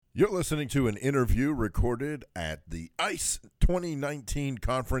You're listening to an interview recorded at the ICE2019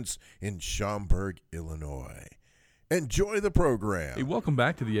 conference in Schaumburg, Illinois. Enjoy the program. Hey, welcome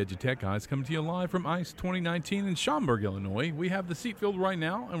back to the EduTech Guys, coming to you live from ICE2019 in Schaumburg, Illinois. We have the seat filled right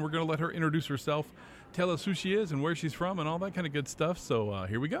now, and we're going to let her introduce herself, tell us who she is and where she's from and all that kind of good stuff. So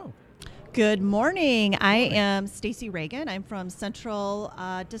here we go. Good morning. I am Stacy Reagan. I'm from Central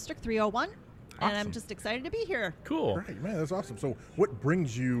District 301. And I'm just excited to be here. Cool. Great, man, that's awesome. So what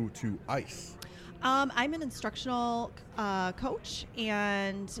brings you to ICE? I'm an instructional coach,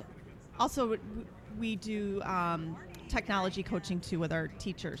 and also we do technology coaching too with our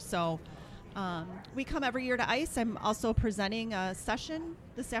teachers. So we come every year to ICE. I'm also presenting a session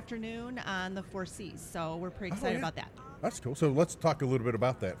this afternoon on the 4 C's. So we're pretty excited about that. That's cool. So let's talk a little bit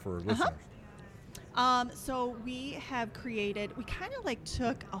about that for listeners. So we have created, we kind of like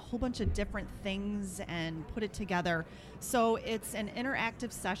took a whole bunch of different things and put it together. So it's an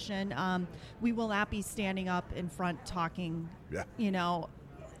interactive session. We will not be standing up in front talking,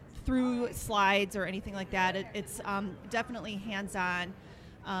 through slides or anything like that. It's definitely hands-on.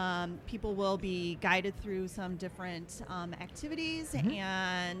 People will be guided through some different activities,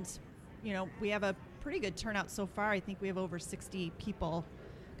 and, we have a pretty good turnout so far. I think we have over 60 people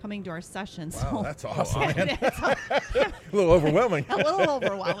coming to our session. Wow, so that's awesome, man. A little overwhelming. A little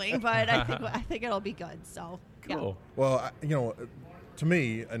overwhelming, but I think it'll be good. So Cool. Well, to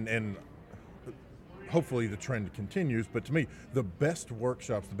me, and hopefully the trend continues, but to me, the best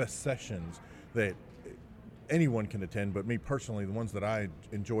workshops, the best sessions that anyone can attend, but me personally, the ones that I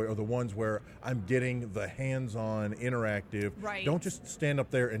enjoy are the ones where I'm getting the hands-on, interactive. Right. Don't just stand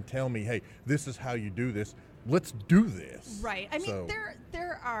up there and tell me, hey, this is how you do this. Let's do this. Right. I mean,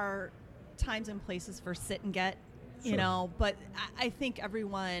 there are times and places for sit and get, but I think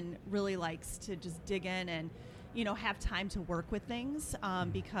everyone really likes to just dig in and, have time to work with things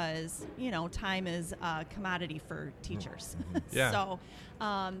because, time is a commodity for teachers. Yeah. So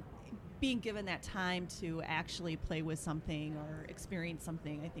being given that time to actually play with something or experience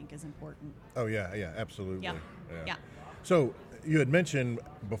something, I think is important. Oh, yeah, absolutely. Yeah. So you had mentioned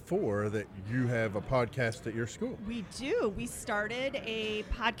before that you have a podcast at your school. We do. We started a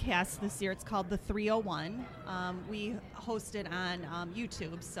podcast this year. It's called The 301. We host it on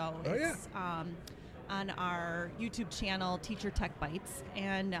YouTube. So it's on our YouTube channel, Teacher Tech Bites.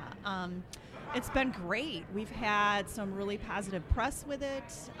 And it's been great. We've had some really positive press with it.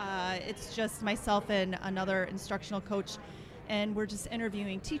 It's just myself and another instructional coach, and we're just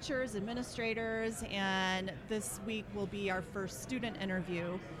interviewing teachers, administrators, and this week will be our first student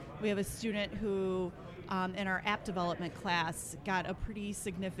interview. We have a student who, in our app development class, got a pretty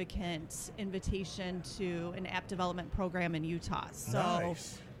significant invitation to an app development program in Utah. So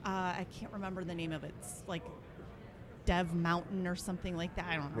Nice. I can't remember the name of it. It's like Dev Mountain or something like that.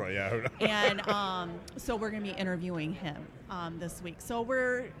 I don't know. Right, yeah. And so we're going to be interviewing him this week. So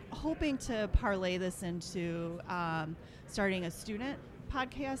we're hoping to parlay this into starting a student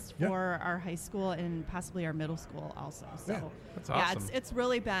podcast for our high school and possibly our middle school also. So That's awesome. it's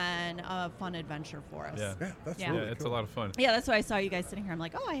really been a fun adventure for us. Yeah. That's Yeah. really It's a cool. lot of fun. Yeah, that's why I saw you guys sitting here. I'm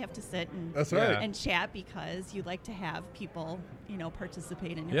like, I have to sit and That's right. and chat because you like to have people,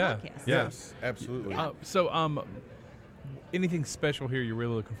 participate in your Yeah. podcast. Yeah. Yes, absolutely. Anything special here you're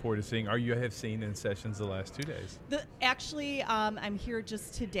really looking forward to seeing, or you have seen in sessions the last 2 days? Actually, I'm here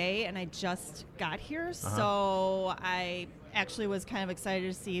just today, and I just got here, so I actually was kind of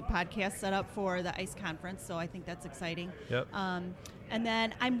excited to see a podcast set up for the ICE conference, so I think that's exciting. Yep. And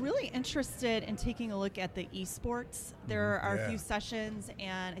then I'm really interested in taking a look at the esports. There are a few Yeah. sessions,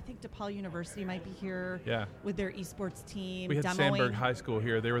 and I think DePaul University might be here Yeah. with their esports team. We had demoing. Sandburg High School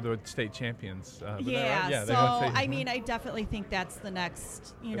here. They were the state champions. Yeah, they won so state. I mean, I definitely think that's the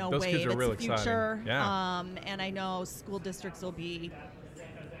next, Those wave. kids are It's real the exciting. future. Yeah. And I know school districts will be,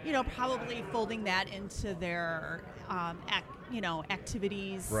 probably folding that into their,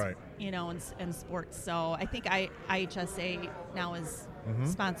 activities. Right. And sports. So I think IHSA now has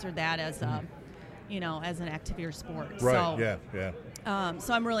sponsored that as a, as an activity or sport. Right, So, yeah.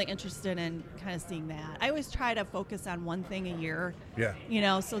 So I'm really interested in kind of seeing that. I always try to focus on one thing a year.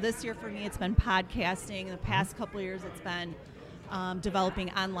 Yeah. So this year for me, it's been podcasting. The past couple of years, it's been developing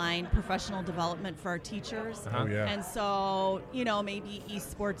online professional development for our teachers. Oh, yeah. And so, maybe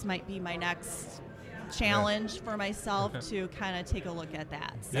esports might be my next challenge for myself to kind of take a look at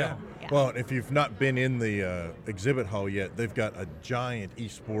that. So, Yeah. Well, if you've not been in the exhibit hall yet, they've got a giant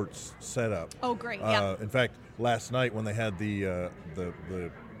esports setup. Oh, great. Yeah. In fact, last night when they had the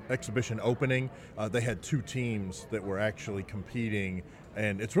exhibition opening, they had two teams that were actually competing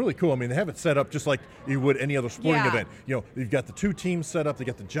And it's really cool. I mean, they have it set up just like you would any other sporting Yeah. event. You know, you've got the two teams set up. They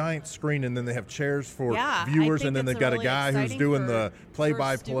got the giant screen, and then they have chairs for Yeah, I viewers, think and then it's they've got a really guy who's exciting doing for- the for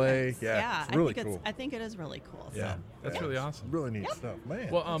play-by-play. students. Yeah, it's really cool. I think it is really cool. Yeah, So. That's really awesome. Really neat stuff, man.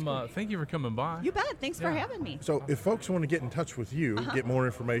 Well, thank you for coming by. You bet. Thanks for Yeah. having me. So if folks want to get in touch with you, get more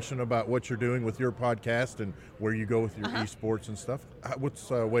information about what you're doing with your podcast and where you go with your esports and stuff,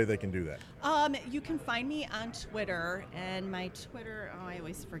 what's a way they can do that? You can find me on Twitter, and my Twitter, I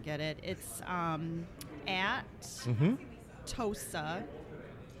always forget it. It's at TOSA.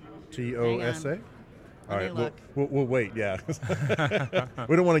 TOSA? Let All me right, look. we'll wait, yeah.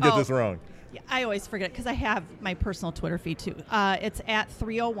 We don't want to get this wrong. Yeah, I always forget because I have my personal Twitter feed too. It's at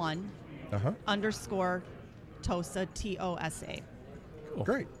 301 _ TOSA, TOSA. Cool.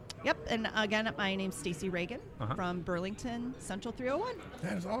 Great. Yep, and again, my name's Stacy Reagan from Burlington Central 301.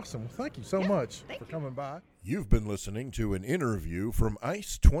 That is awesome. Well, thank you so Yeah, much thank for you. coming by. You've been listening to an interview from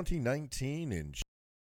ICE 2019 in